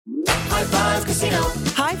High Five Casino.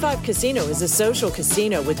 High Five Casino is a social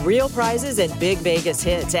casino with real prizes and big Vegas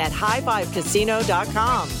hits at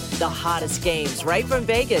highfivecasino.com. The hottest games right from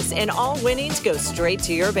Vegas, and all winnings go straight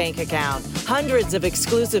to your bank account. Hundreds of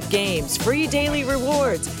exclusive games, free daily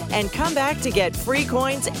rewards, and come back to get free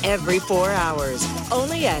coins every 4 hours.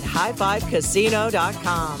 Only at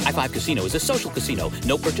highfivecasino.com. High Five Casino is a social casino.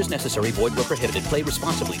 No purchase necessary. Void where prohibited. Play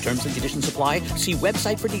responsibly. Terms and conditions apply. See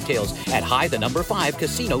website for details at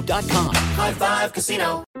high5casino.com. High Five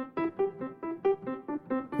Casino.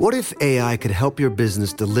 What if AI could help your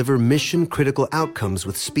business deliver mission-critical outcomes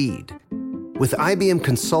with speed? With IBM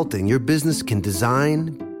Consulting, your business can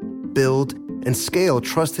design, build, and scale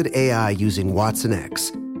trusted AI using Watson X,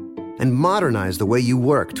 and modernize the way you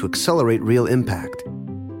work to accelerate real impact.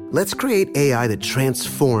 Let's create AI that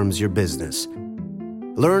transforms your business.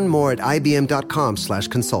 Learn more at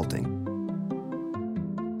ibm.com/consulting.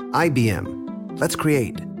 IBM. Let's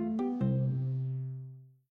create.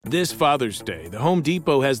 This Father's Day, the Home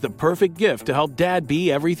Depot has the perfect gift to help Dad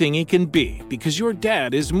be everything he can be, because your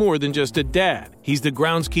dad is more than just a dad. He's the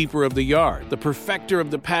groundskeeper of the yard, the perfecter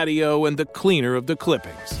of the patio, and the cleaner of the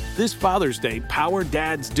clippings. This Father's Day, power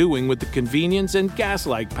Dad's doing with the convenience and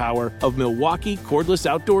gas-like power of Milwaukee cordless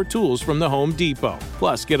outdoor tools from the Home Depot.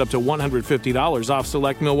 Plus, get up to $150 off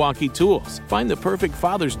select Milwaukee tools. Find the perfect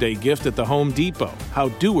Father's Day gift at the Home Depot. How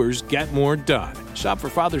doers get more done. Shop for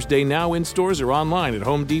Father's Day now in stores or online at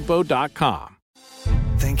homedepot.com.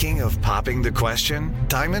 Thinking of popping the question?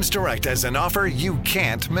 Diamonds Direct has an offer you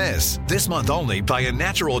can't miss. This month only, buy a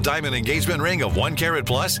natural diamond engagement ring of 1 carat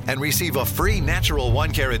plus and receive a free natural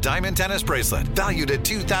 1 carat diamond tennis bracelet valued at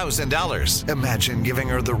 $2,000. Imagine giving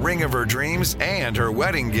her the ring of her dreams and her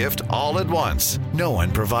wedding gift all at once. No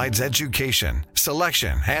one provides education,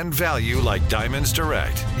 selection, and value like Diamonds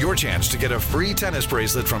Direct. Your chance to get a free tennis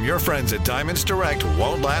bracelet from your friends at Diamonds Direct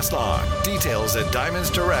won't last long. Details at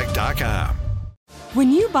diamondsdirect.com. When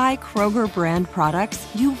you buy Kroger brand products,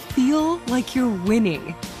 you feel like you're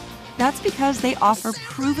winning. That's because they offer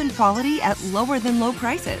proven quality at lower than low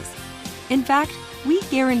prices. In fact, we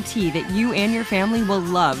guarantee that you and your family will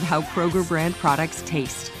love how Kroger brand products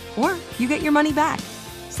taste, or you get your money back.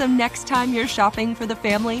 So next time you're shopping for the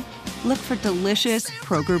family, look for delicious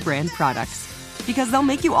Kroger brand products, because they'll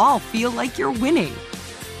make you all feel like you're winning.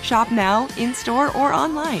 Shop now, in-store, or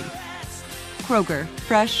online. Kroger,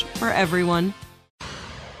 fresh for everyone.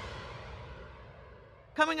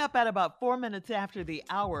 Coming up at about 4 minutes after the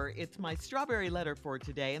hour, it's my strawberry letter for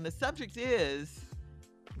today, and the subject is,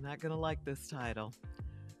 I'm not going to like this title,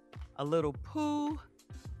 A Little Poo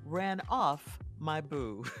Ran Off My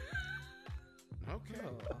Boo. Okay.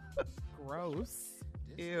 Gross.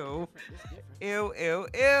 Ew. Ew.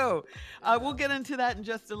 We'll get into that in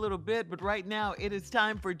just a little bit, but right now it is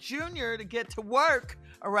time for Junior to get to work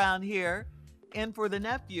around here, and for the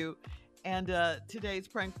nephew. And today's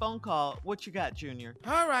prank phone call, what you got, Junior?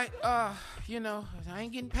 All right, I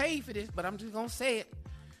ain't getting paid for this, but I'm just gonna say it.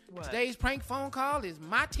 What? Today's prank phone call is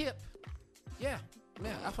my tip. Yeah,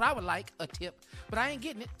 that's what I would like, a tip. But I ain't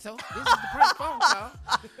getting it, so this is the prank phone call.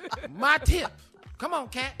 My tip. Come on,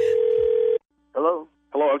 Cat. Hello?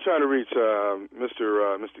 Hello, I'm trying to reach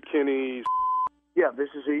Mr. Kenny. Yeah,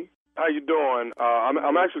 this is he. How you doing?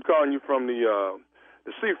 I'm actually calling you from the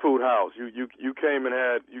seafood house. You came and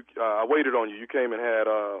had I waited on you. You came and had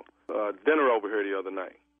dinner over here the other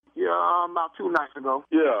night. Yeah, about 2 nights ago.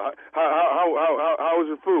 Yeah. How was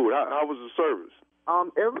your food? How was the service?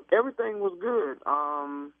 Everything was good.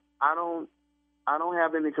 I don't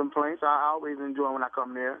have any complaints. I always enjoy when I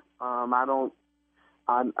come there. I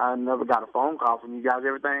never got a phone call from you guys.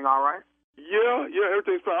 Everything all right? Yeah,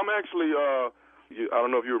 everything's fine. I'm actually I don't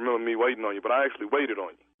know if you remember me waiting on you, but I actually waited on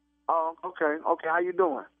you. Oh, okay. How you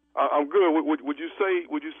doing? I'm good. Would you say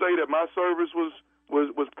that my service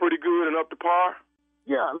was pretty good and up to par?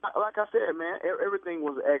 Yeah, like I said, man, everything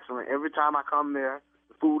was excellent. Every time I come there,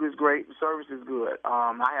 the food is great, the service is good.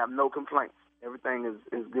 I have no complaints. Everything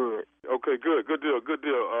is good. Okay, good deal.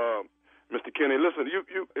 Mr. Kenny, listen, you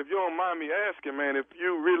if you don't mind me asking, man, if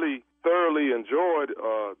you really thoroughly enjoyed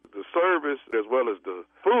the service as well as the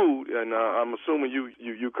food, and I'm assuming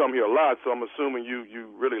you come here a lot, so I'm assuming you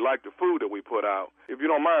really like the food that we put out. If you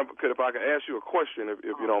don't mind, if I could ask you a question, if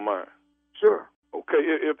you don't mind. Sure. Okay,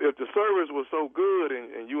 if the service was so good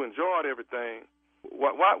and you enjoyed everything,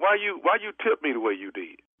 why you tip me the way you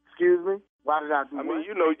did? Excuse me? Why did I do that? I mean,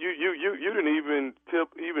 you didn't even tip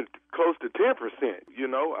even close to 10%. You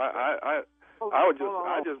know,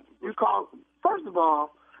 You called. First of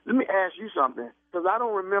all, let me ask you something, because I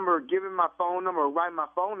don't remember giving my phone number or writing my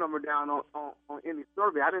phone number down on any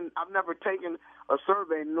survey. I've never taken a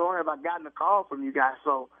survey, nor have I gotten a call from you guys.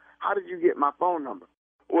 So How did you get my phone number?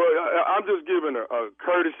 Well, I'm just giving a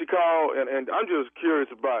courtesy call, and I'm just curious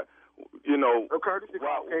about, A courtesy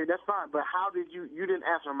call, okay, that's fine. But how did you didn't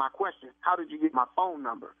answer my question. How did you get my phone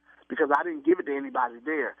number? Because I didn't give it to anybody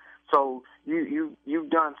there. So you've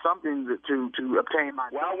done something to obtain my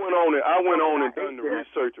number. Well, I went on and done the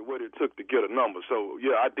research of what it took to get a number. So,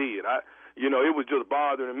 yeah, I did. It was just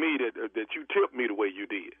bothering me that you tipped me the way you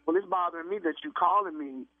did. Well, it's bothering me that you calling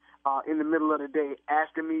me in the middle of the day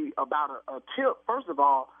asking me about a tip. First of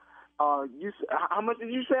all, how much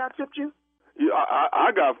did you say I tipped you? Yeah,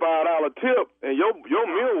 I got $5 tip, and your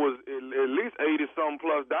meal was at least $80-something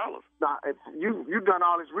plus. Now, if you done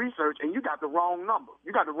all this research, and you got the wrong number.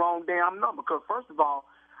 You got the wrong damn number. Because first of all,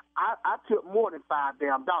 I tip more than $5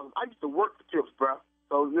 damn. I used to work for tips, bro.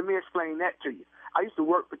 So let me explain that to you. I used to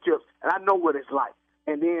work for tips, and I know what it's like.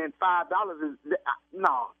 And then $5 is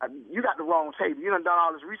no. You got the wrong table. You done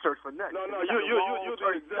all this research for nothing. No, you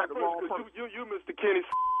the exact person. You Mr. Kenny.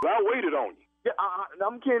 I waited on you. Yeah,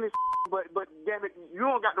 I'm Kenny, but damn it, you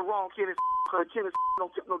don't got the wrong Kenny. Because Kenny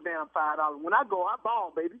don't tip no damn $5. When I go, I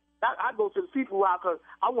ball, baby. I go to the people out because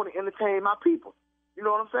I want to entertain my people. You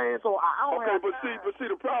know what I'm saying? So I don't have time. But see,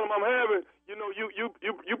 the problem I'm having, you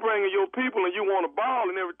bringing your people and you want to ball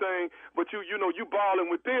and everything, but you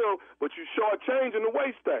balling with them, but you shortchanging the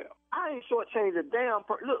waist style. I ain't shortchanging a damn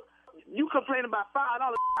Look, you complain about $5.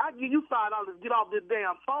 I give you $5 to get off this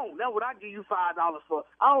damn phone. That's what I give you $5 for.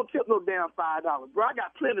 I don't tip no damn $5, bro. I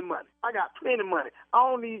got plenty of money. I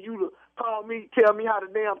don't need you to call me, tell me how to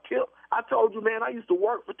damn tip. I told you, man, I used to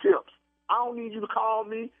work for tips. I don't need you to call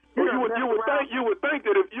me. Well, you would think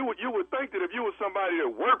that if you were somebody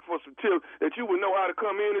that worked for some tips, that you would know how to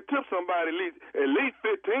come in and tip somebody at least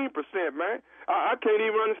 15%, man. I can't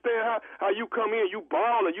even understand how you come in, you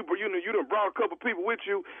ball, and you done brought a couple people with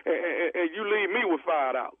you, and you leave me with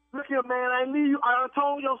 $5. Look here, man, I ain't leave you. I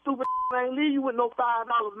told your stupid I ain't leave you with no $5,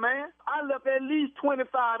 man. I left at least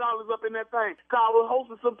 $25 up in that thing. Cause I was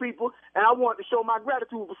hosting some people, and I wanted to show my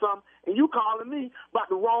gratitude for something, and you calling me about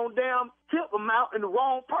the wrong damn tip amount and the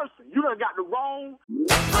wrong person. You done got the wrong.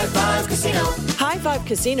 High Five Casino. High Five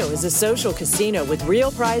Casino is a social casino with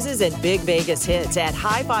real prizes and big Vegas hits at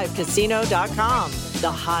highfivecasino.com.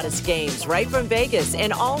 The hottest games right from Vegas,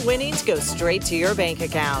 and all winnings go straight to your bank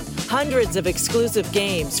account. Hundreds of exclusive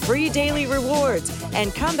games, free daily rewards,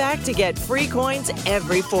 and come back to get free coins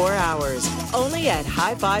every 4 hours. Only at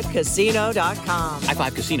highfivecasino.com. High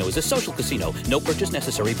Five Casino is a social casino. No purchase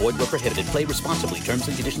necessary. Void where prohibited. Play responsibly. Terms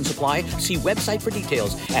and conditions apply. See website for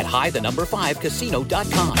details at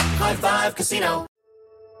high5casino.com. High Five Casino.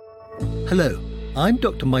 Hello, I'm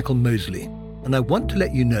Dr. Michael Mosley, and I want to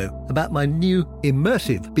let you know about my new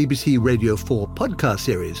immersive BBC Radio 4 podcast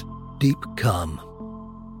series, Deep Calm.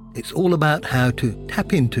 It's all about how to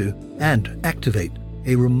tap into and activate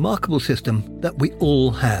a remarkable system that we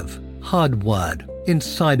all have, hardwired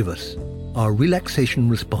inside of us, our relaxation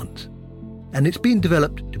response. And it's been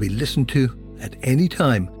developed to be listened to at any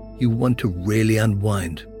time you want to really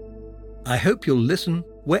unwind. I hope you'll listen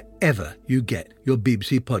wherever you get your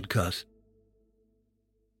BBC podcasts.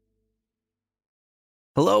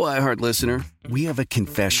 Hello, iHeart listener. We have a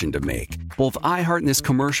confession to make. Both iHeart and this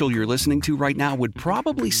commercial you're listening to right now would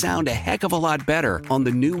probably sound a heck of a lot better on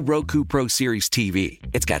the new Roku Pro Series TV.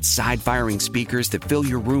 It's got side-firing speakers that fill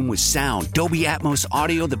your room with sound, Dolby Atmos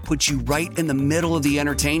audio that puts you right in the middle of the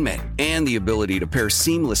entertainment, and the ability to pair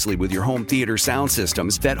seamlessly with your home theater sound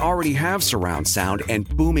systems that already have surround sound and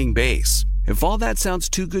booming bass. If all that sounds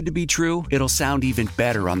too good to be true, it'll sound even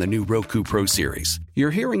better on the new Roku Pro Series. Your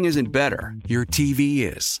hearing isn't better, your TV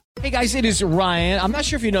is. Hey guys, it is Ryan. I'm not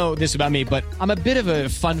sure if you know this about me, but I'm a bit of a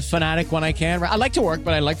fun fanatic when I can. I like to work,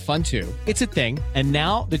 but I like fun too. It's a thing. And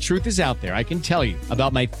now the truth is out there. I can tell you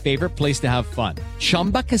about my favorite place to have fun.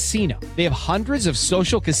 Chumba Casino. They have hundreds of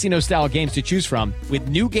social casino style games to choose from with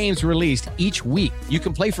new games released each week. You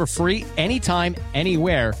can play for free anytime,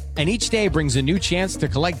 anywhere. And each day brings a new chance to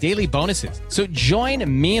collect daily bonuses. So join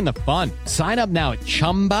me in the fun. Sign up now at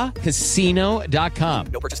ChumbaCasino.com.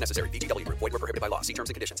 No purchase necessary. VGW. Void where prohibited by law. See terms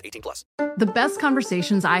and conditions. 18+. The best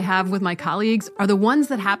conversations I have with my colleagues are the ones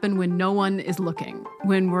that happen when no one is looking,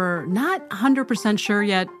 when we're not 100% sure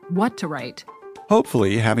yet what to write.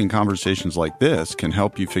 Hopefully, having conversations like this can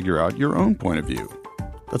help you figure out your own point of view.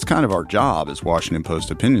 That's kind of our job as Washington Post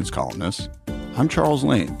opinions columnists. I'm Charles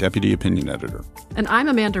Lane, Deputy Opinion Editor. And I'm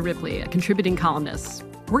Amanda Ripley, a contributing columnist.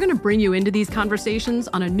 We're going to bring you into these conversations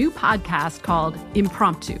on a new podcast called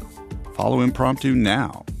Impromptu. Follow Impromptu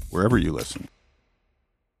now, wherever you listen.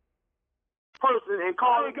 Person and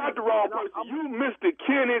call. I ain't got the wrong person. You Mr.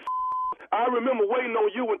 Kenny. I remember waiting on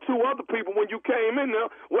you and two other people when you came in there.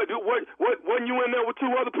 What wasn't you in there with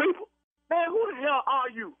two other people? Man, who the hell are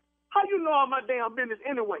you? How you know all my damn business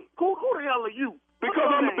anyway? Who the hell are you? Because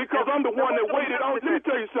I'm the one that waited on. Let me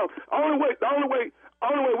tell you something. The only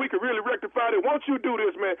way we can really rectify it, won't you do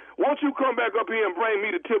this, man? Won't you come back up here and bring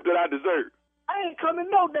me the tip that I deserve? I ain't coming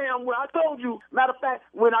no damn well. I told you. Matter of fact,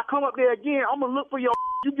 when I come up there again, I'm going to look for your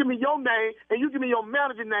you give me your name and you give me your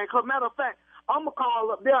manager name. Because matter of fact, I'm going to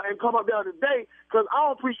call up there and come up there today because I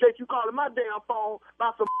don't appreciate you calling my damn phone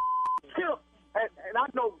about some tip. And I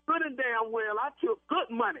know good and damn well I took good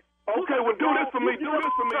money. Okay, well, do this for me. Do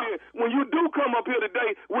this for me then. When you do come up here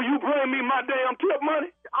today, will you bring me my damn tip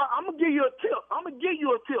money? I'm going to give you a tip. I'm going to give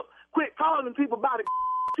you a tip. Quit calling people about a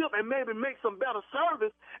tip and maybe make some better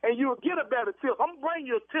service, and you'll get a better tip. I'm going to bring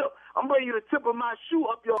you a tip. I'm going to bring you the tip of my shoe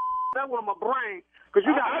up your That's what I'm going to bring. Cause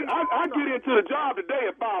you got I get into the job today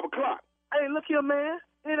at 5 o'clock. Hey, look here, man.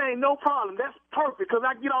 It ain't no problem. That's perfect because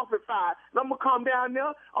I get off at 5. And I'm going to come down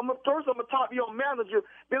there. First I'm going to talk to your manager.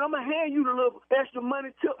 Then I'm going to hand you the little extra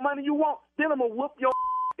money, tip money you want. Then I'm going to whoop your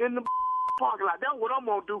in the parking lot. That's what I'm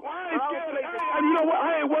going to do. I ain't scared. You know what?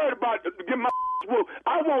 I ain't worried about getting my whoop.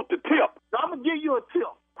 I want the tip. I'm going to give you a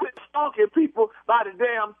tip. Quit stalking people by the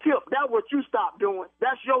damn tip. That's what you stop doing.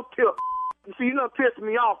 That's your tip. You see, you done pissing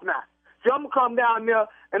me off now. See, I'm going to come down there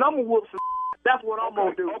and I'm going to whoop some. That's what I'm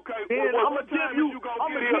going to do. Okay. Then I'm going to give you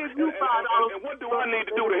 $5. And what do I need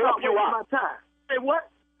to do to help you out? Hey,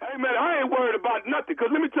 what? Hey, man, I ain't worried about nothing.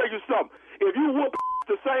 Because let me tell you something. If you whoop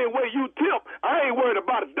the same way you tip, I ain't worried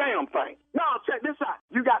about a damn thing. No, check this out.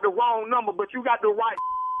 You got the wrong number, but you got the right.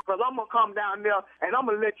 Because I'm going to come down there and I'm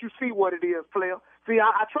going to let you see what it is, player. See,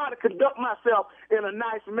 I try to conduct myself in a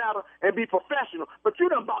nice manner and be professional. But you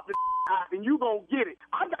done bought the out and you going to get it.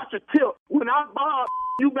 I got your tip. When I buy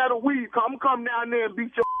you better weave. I'm going to come down there and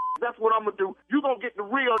beat your That's what I'm going to do. You going to get the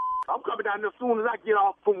real I'm coming down there as soon as I get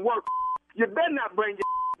off from work. You better not bring your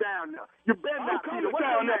down there. You better not. I'm coming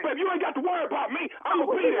down there, baby. You ain't got to worry about me. I'm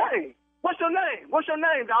going to be there. What's your name? What's your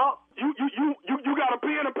name, dog? You got a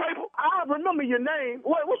pen and paper? I remember your name.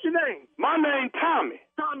 What's your name? My name Tommy.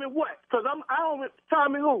 Tommy what? Because I don't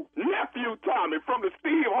Tommy who? Nephew Tommy from the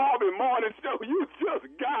Steve Harvey Morning Show. You just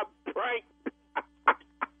got pranked.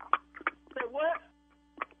 Say what?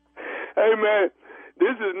 Hey, man.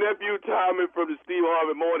 This is Nephew Tommy from the Steve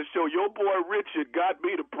Harvey Morning Show. Your boy Richard got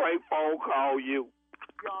me to prank phone call you.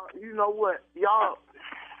 Y'all, you know what? Y'all...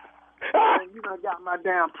 Man, you done got my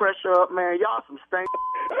damn pressure up, man. Y'all some stink.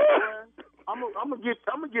 I'm gonna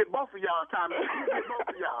get both of y'all, Tommy. I'm gonna get both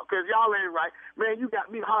of y'all, cause y'all ain't right, man. You got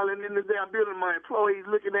me hollering in the damn building. My employees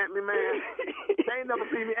looking at me, man. They ain't never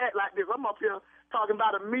seen me act like this. I'm up here talking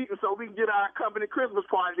about a meeting so we can get our company Christmas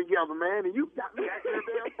party together, man. And you got me acting a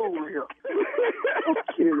damn fool here.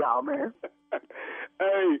 Kill y'all, man.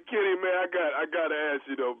 Hey, Kenny, man, I gotta ask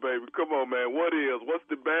you though, baby. Come on, man. What's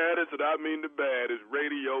the baddest, and I mean the baddest,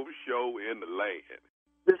 radio show in the land?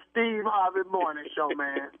 The Steve Harvey Morning Show,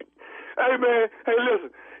 man. Hey, man. Hey,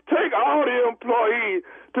 listen. Take all the employees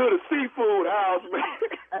to the seafood house, man.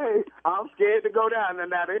 Hey, I'm scared to go down there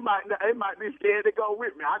now. They might be scared to go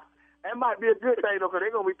with me. That might be a good thing though, cause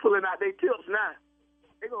they're gonna be pulling out their tips now.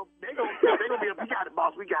 They gonna be. We got it,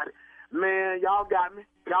 boss. We got it. Man, y'all got me.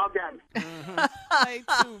 Play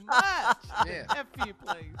too much. Yeah. Nephew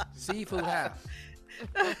plays. Seafood house.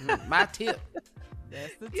 My tip.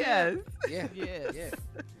 That's the tip. Yeah.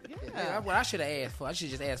 That's what I should have asked for. I should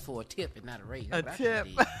just ask for a tip and not a raise. A tip.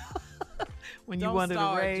 When you wanted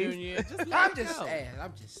a raise. Junior. I'm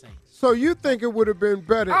just saying. So you think it would have been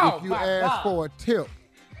better if you asked for a tip?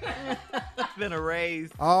 It's been a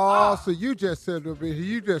raise. So you just said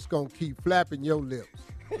you just gonna keep flapping your lips.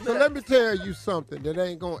 So let me tell you something that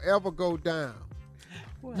ain't gonna ever go down.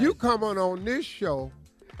 What? You come on this show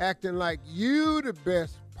acting like you the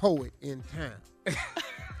best poet in town.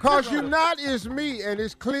 Cause you not is me and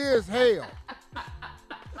it's clear as hell.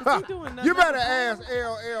 You better ask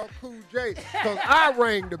LL Cool J cause I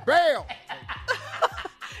rang the bell.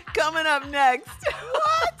 Coming up next.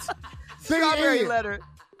 What? Strawberry letter.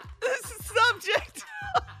 Subject.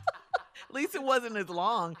 At least it wasn't as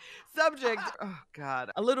long. Subject, oh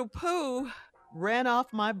God, a little poo ran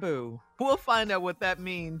off my boo. We'll find out what that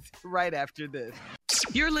means right after this.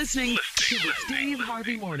 You're listening to the Steve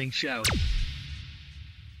Harvey Morning Show.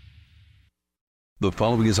 The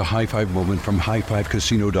following is a high five moment from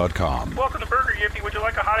highfivecasino.com. Welcome to Burger Yippee. Would you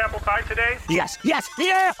like a hot apple pie today? Yes, yeah,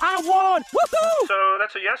 I won! Woohoo! So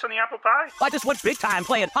that's a yes on the apple pie? I just went big time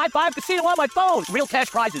playing High Five Casino on my phone. Real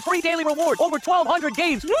cash prizes, free daily rewards, over 1,200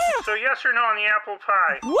 games. Yeah! So yes or no on the apple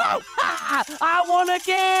pie? Whoa! I won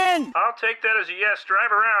again! I'll take that as a yes.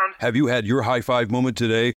 Drive around. Have you had your high five moment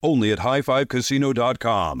today? Only at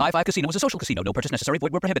highfivecasino.com. High Five Casino is a social casino. No purchase necessary.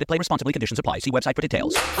 Void where prohibited. Play responsibly. Conditions apply. See website for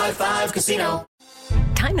details. High Five Casino.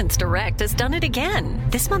 Diamonds Direct has done it again.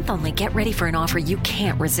 This month only, get ready for an offer you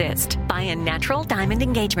can't resist. Buy a natural diamond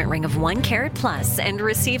engagement ring of 1 carat plus and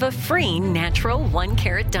receive a free natural 1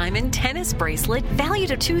 carat diamond tennis bracelet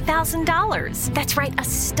valued at $2,000. That's right, a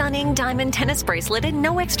stunning diamond tennis bracelet at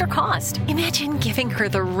no extra cost. Imagine giving her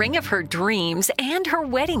the ring of her dreams and her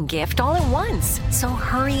wedding gift all at once. So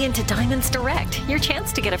hurry into Diamonds Direct. Your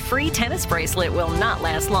chance to get a free tennis bracelet will not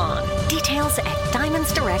last long. Details at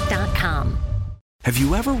diamondsdirect.com. Have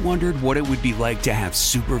you ever wondered what it would be like to have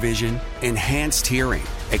supervision, enhanced hearing,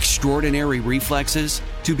 extraordinary reflexes,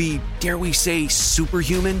 to be, dare we say,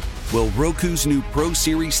 superhuman? Well, Roku's new Pro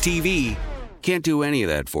Series TV can't do any of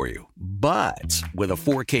that for you. But with a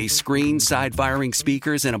 4K screen, side-firing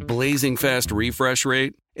speakers, and a blazing fast refresh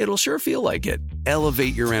rate, it'll sure feel like it.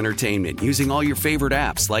 Elevate your entertainment using all your favorite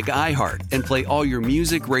apps like iHeart and play all your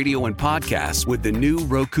music, radio, and podcasts with the new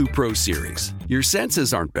Roku Pro Series. Your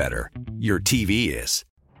senses aren't better. Your TV is.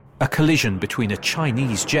 A collision between a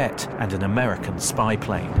Chinese jet and an American spy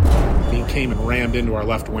plane. He came and rammed into our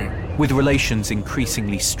left wing. With relations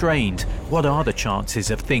increasingly strained, what are the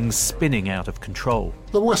chances of things spinning out of control?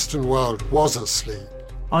 The Western world was asleep.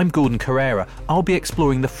 I'm Gordon Carrera. I'll be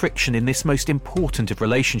exploring the friction in this most important of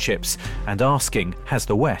relationships and asking, has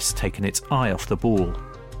the West taken its eye off the ball?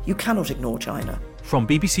 You cannot ignore China. From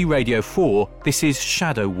BBC Radio 4, this is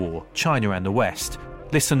Shadow War, China and the West.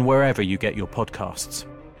 Listen wherever you get your podcasts.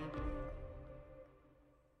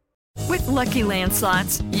 With Lucky Land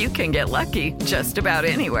Slots, you can get lucky just about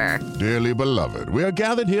anywhere. Dearly beloved, we are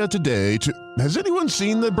gathered here today to... Has anyone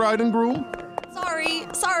seen the bride and groom?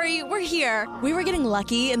 Sorry, we're here. We were getting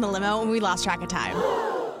lucky in the limo and we lost track of time.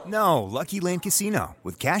 No, Lucky Land Casino,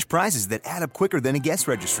 with cash prizes that add up quicker than a guest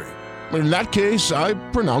registry. In that case, I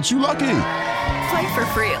pronounce you lucky. Play for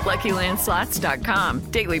free at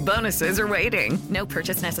LuckyLandSlots.com. Daily bonuses are waiting. No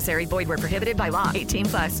purchase necessary. Void where prohibited by law.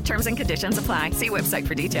 18+. Terms and conditions apply. See website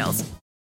for details.